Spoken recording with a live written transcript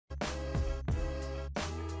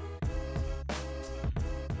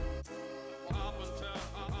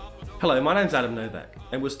Hello, my name's Adam Novak,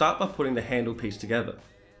 and we'll start by putting the handle piece together.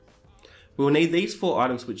 We will need these 4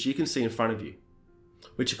 items which you can see in front of you,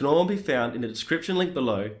 which can all be found in the description link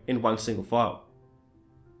below in one single file.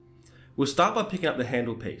 We'll start by picking up the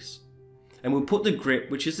handle piece, and we'll put the grip,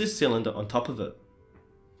 which is this cylinder, on top of it.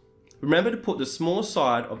 Remember to put the small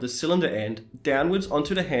side of the cylinder end downwards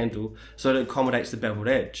onto the handle so that it accommodates the beveled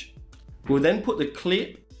edge. We'll then put the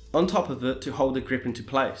clip on top of it to hold the grip into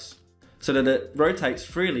place, so that it rotates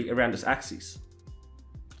freely around its axis.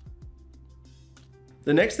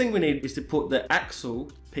 The next thing we need is to put the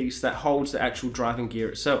axle piece that holds the actual driving gear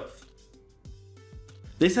itself.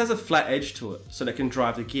 This has a flat edge to it so that it can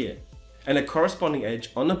drive the gear, and a corresponding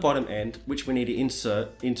edge on the bottom end which we need to insert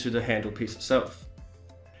into the handle piece itself.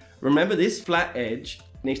 Remember, this flat edge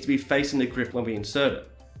needs to be facing the grip when we insert it.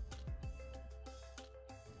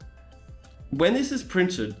 When this is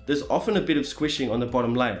printed, there's often a bit of squishing on the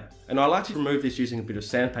bottom layer, and I like to remove this using a bit of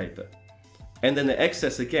sandpaper, and then the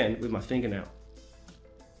excess again with my fingernail.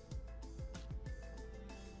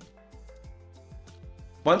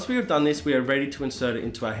 Once we have done this, we are ready to insert it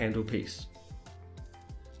into our handle piece.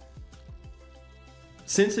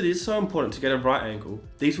 Since it is so important to get a right angle,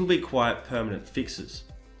 these will be quite permanent fixes.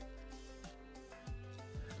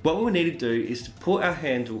 What we'll need to do is to put our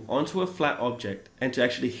handle onto a flat object and to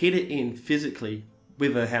actually hit it in physically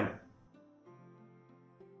with a hammer.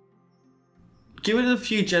 Give it a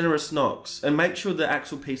few generous knocks and make sure the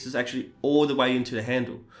axle piece is actually all the way into the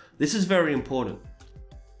handle. This is very important.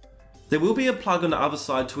 There will be a plug on the other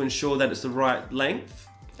side to ensure that it's the right length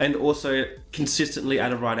and also consistently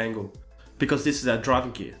at a right angle, because this is our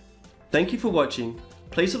driving gear. Thank you for watching.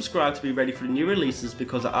 Please subscribe to be ready for the new releases,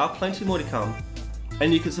 because there are plenty more to come.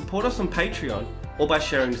 And you can support us on Patreon or by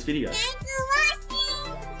sharing this video.